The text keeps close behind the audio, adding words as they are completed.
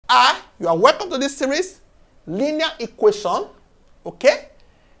Hi, you are welcome to this series, Linear Equation, okay?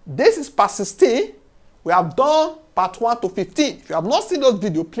 This is part 16. We have done part 1 to 15. If you have not seen those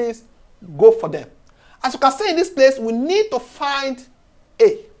videos, please go for them. As you can see in this place, we need to find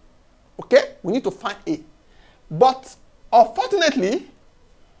A, okay? We need to find A. But unfortunately,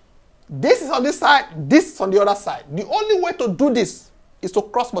 this is on this side, this is on the other side. The only way to do this is to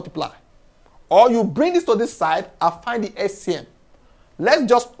cross multiply. Or you bring this to this side and find the LCM. Let's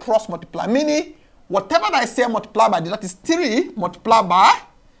just cross multiply, meaning whatever that is here multiplied by this, that is 3 multiplied by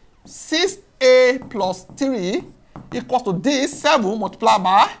 6a plus 3 equals to this 7 multiplied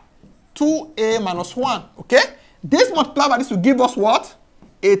by 2a minus 1. Okay? This multiplied by this will give us what?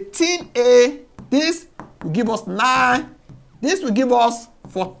 18a. This will give us 9. This will give us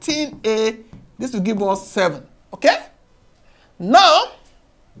 14a. This will give us 7. Okay? Now,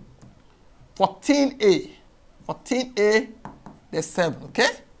 14a. 14a, there's 7. Okay?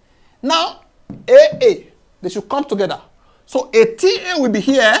 Now, AA, they should come together. So 18a will be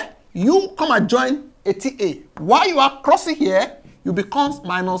here. You come and join 18a. While you are crossing here, you become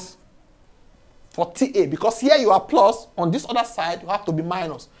minus 40a. Because here you are plus. On this other side, you have to be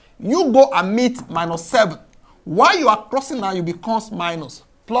minus. You go and meet minus 7. While you are crossing now, you become minus.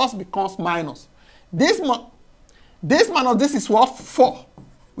 Plus becomes minus. This minus this is what? 4.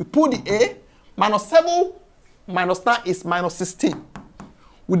 We put the a. Minus 7 minus 9 is minus 16.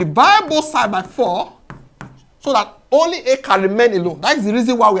 We divide both sides by 4 so that only a can remain alone. That is the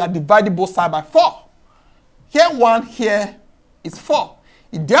reason why we are dividing both sides by 4. Here 1, here is 4.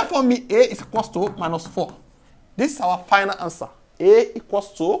 It therefore means a is equals to minus 4. This is our final answer. A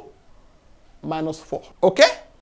equals to minus 4. Okay?